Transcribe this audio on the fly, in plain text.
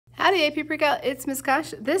Howdy AP PreCal, it's Miss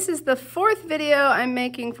Kosh. This is the fourth video I'm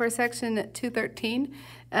making for section 213.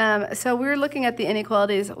 So we're looking at the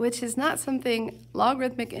inequalities, which is not something,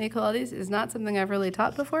 logarithmic inequalities is not something I've really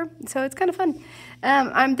taught before, so it's kind of fun.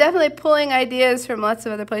 I'm definitely pulling ideas from lots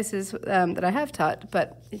of other places that I have taught,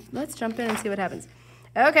 but let's jump in and see what happens.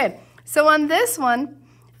 Okay, so on this one,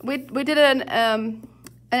 we did an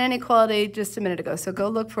inequality just a minute ago, so go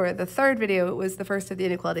look for it. The third video. It was the first of the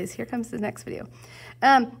inequalities. Here comes the next video.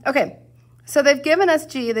 Okay, so they've given us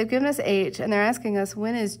g, they've given us h, and they're asking us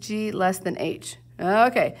when is g less than h.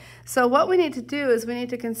 Okay, so what we need to do is we need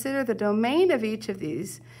to consider the domain of each of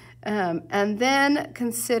these and then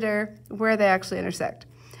consider where they actually intersect.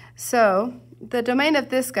 So the domain of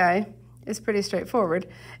this guy is pretty straightforward.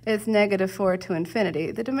 It's -4 to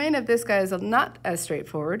infinity. The domain of this guy is not as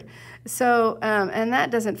straightforward. So, and that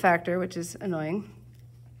doesn't factor, which is annoying.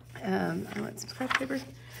 I want some scratch paper.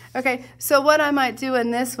 Okay, so what I might do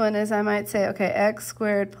in this one is I might say, okay, x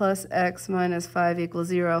squared plus x minus 5 equals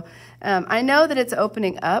 0. I know that it's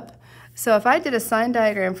opening up. So if I did a sign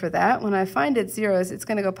diagram for that, when I find its zeros, it's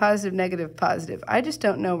going to go positive, negative, positive. I just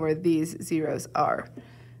don't know where these zeros are.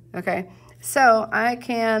 Okay, so I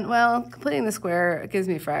can, well, completing the square gives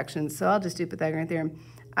me fractions, so I'll just do Pythagorean theorem.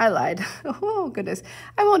 I lied. Oh, goodness.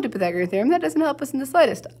 I won't do Pythagorean theorem. That doesn't help us in the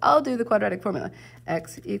slightest. I'll do the quadratic formula.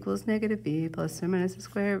 X equals -b plus or minus the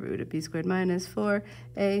square root of b squared minus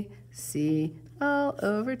 4ac all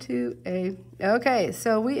over 2a. Okay,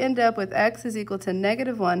 so we end up with x is equal to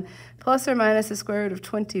 -1 plus or minus the square root of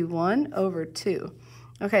 21 over 2.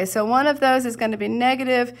 Okay, so one of those is going to be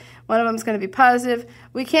negative, one of them is going to be positive.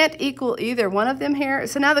 We can't equal either one of them here.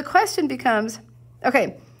 So now the question becomes,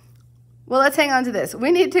 okay, well, let's hang on to this.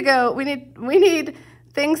 We need to go, we need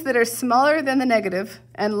things that are smaller than the negative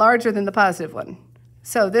and larger than the positive one.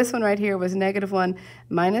 So this one right here was -1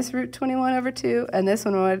 minus root 21 over 2, and this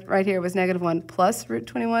one right here was -1 plus root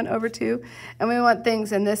 21 over 2, and we want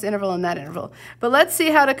things in this interval and that interval. But let's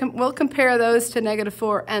see how to, we'll compare those to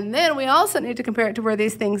 -4, and then we also need to compare it to where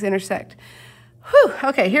these things intersect. Whew,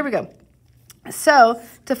 okay, here we go. So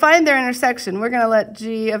to find their intersection, we're going to let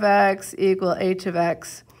g of x equal h of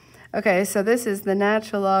x. Okay, so this is the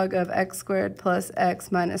natural log of x squared plus x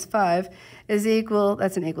minus 5 is equal,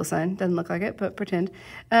 that's an equal sign, doesn't look like it, but pretend,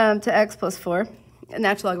 to x plus 4,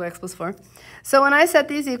 natural log of x plus 4. So when I set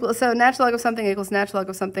these equal, so natural log of something equals natural log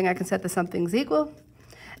of something, I can set the something's equal.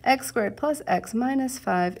 X squared plus x minus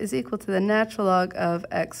 5 is equal to the natural log of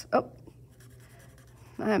x,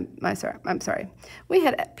 I'm sorry. We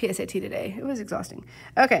had PSAT today. It was exhausting.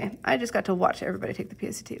 Okay, I just got to watch everybody take the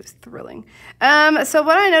PSAT. It was thrilling. So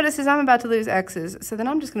what I notice is I'm about to lose x's. So then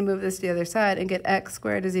I'm just going to move this to the other side and get x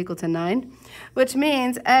squared is equal to 9, which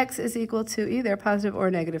means x is equal to either positive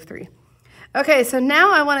or -3. Okay, so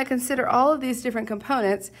now I want to consider all of these different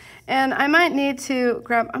components, and I might need to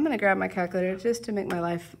grab, I'm going to grab my calculator just to make my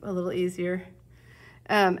life a little easier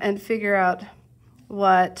and figure out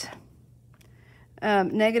what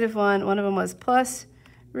 -1, one of them was plus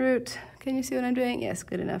root, can you see what I'm doing? Yes,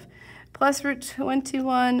 good enough. Plus root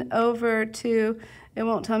 21 over 2, it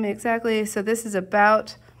won't tell me exactly, so this is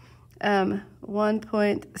about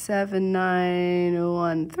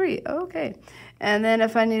 1.7913, okay. And then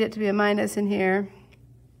if I need it to be a minus in here,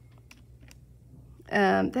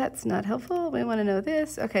 that's not helpful, we want to know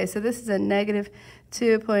this. Okay, so this is a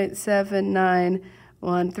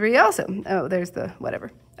 -2.7913 also. Oh, there's the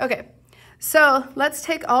whatever. Okay. So let's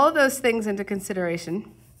take all of those things into consideration.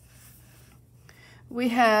 We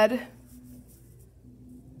have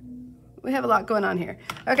a lot going on here.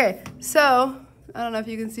 Okay, so I don't know if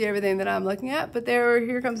you can see everything that I'm looking at, but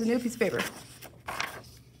here comes a new piece of paper.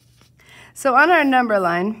 So on our number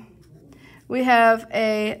line, we have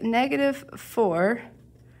a -4.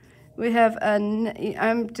 We have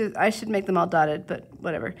I should make them all dotted, but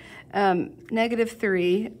whatever.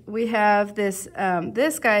 -3. We have this,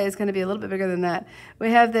 this guy is going to be a little bit bigger than that.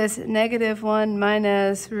 We have this -1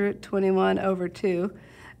 minus root 21 over 2.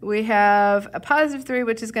 We have a +3,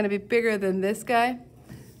 which is going to be bigger than this guy.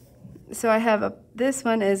 So I have this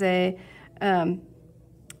one is a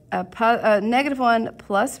 -1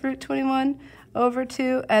 plus root 21 over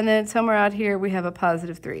 2, and then somewhere out here we have a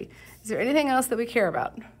 +3. Is there anything else that we care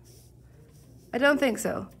about? I don't think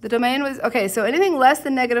so. The domain was, okay, so anything less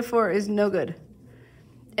than -4 is no good.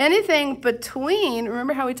 Anything between,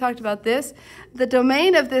 remember how we talked about this? The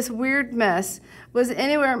domain of this weird mess was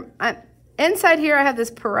anywhere, inside here I have this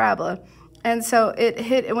parabola, and so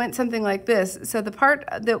it went something like this. So the part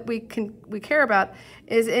that we care about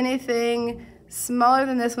is anything smaller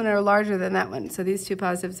than this one or larger than that one. So these two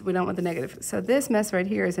positives, we don't want the negative. So this mess right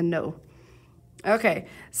here is a no. Okay,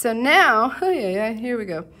 so now, here we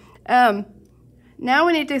go. Now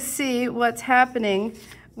we need to see what's happening.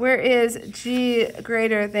 Where is G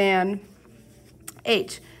greater than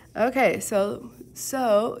H? Okay,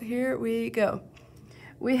 so here we go.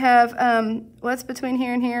 We have what's between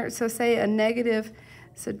here and here? So say a negative,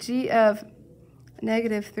 so G of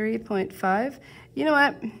negative 3.5. You know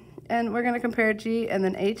what? And we're going to compare G and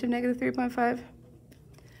then H of negative 3.5.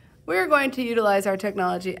 We're going to utilize our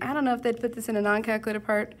technology. I don't know if they'd put this in a non-calculator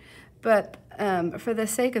part, but for the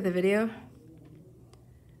sake of the video,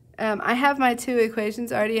 I have my two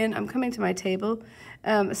equations already in. I'm coming to my table.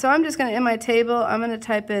 So I'm just going to, in my table, I'm going to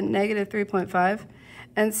type in negative 3.5.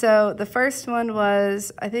 And so the first one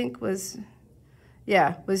was, I think was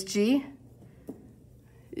G.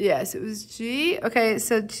 Yes, it was G. Okay,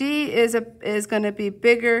 so G is going to be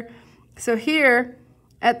bigger. So here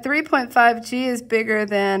at 3.5, G is bigger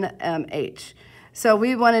than H. So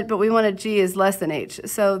we wanted G is less than H.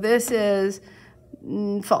 So this is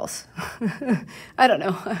false. I don't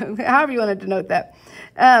know. However you want to denote that.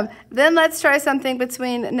 Then let's try something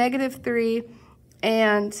between negative 3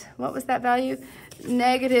 and, what was that value?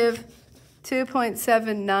 Negative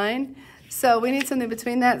 2.79. So we need something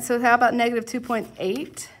between that. So how about negative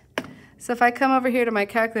 2.8? So if I come over here to my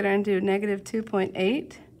calculator and do negative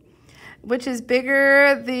 2.8, which is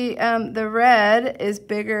bigger, the red is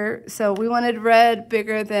bigger. So we wanted red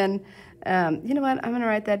bigger than, you know what, I'm going to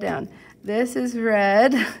write that down. This is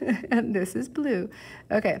red, and this is blue.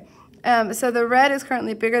 Okay, so the red is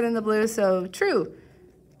currently bigger than the blue, so true.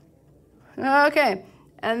 Okay,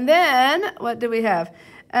 and then what do we have?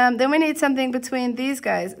 Then we need something between these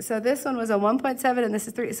guys. So this one was a 1.7 and this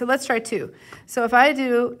is 3. So let's try 2. So if I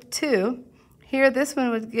do 2, here this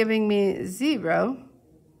one was giving me 0.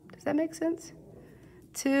 Does that make sense?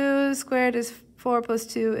 2 squared is 4 plus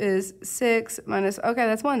 2 is 6 minus, okay,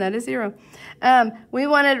 that's 1. That is 0. We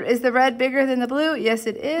wanted, is the red bigger than the blue? Yes,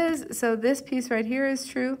 it is. So this piece right here is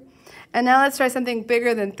true. And now let's try something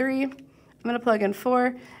bigger than 3. I'm going to plug in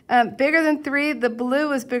 4. Bigger than 3, the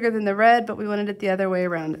blue is bigger than the red, but we wanted it the other way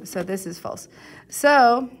around. So this is false.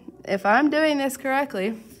 So if I'm doing this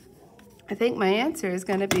correctly, I think my answer is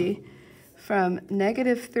going to be from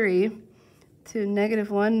negative 3 to negative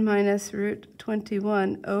 1 minus root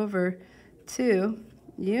 21 over 2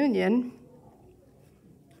 union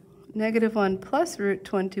negative 1 plus root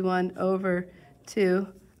 21 over 2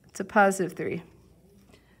 to positive 3.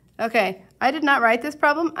 Okay, I did not write this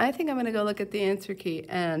problem. I think I'm going to go look at the answer key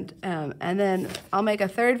and then I'll make a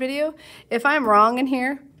third video. If I'm wrong in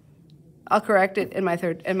here, I'll correct it in my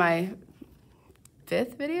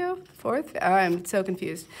fifth video? Fourth? I'm so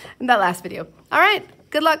confused. In that last video. All right,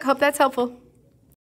 good luck. Hope that's helpful.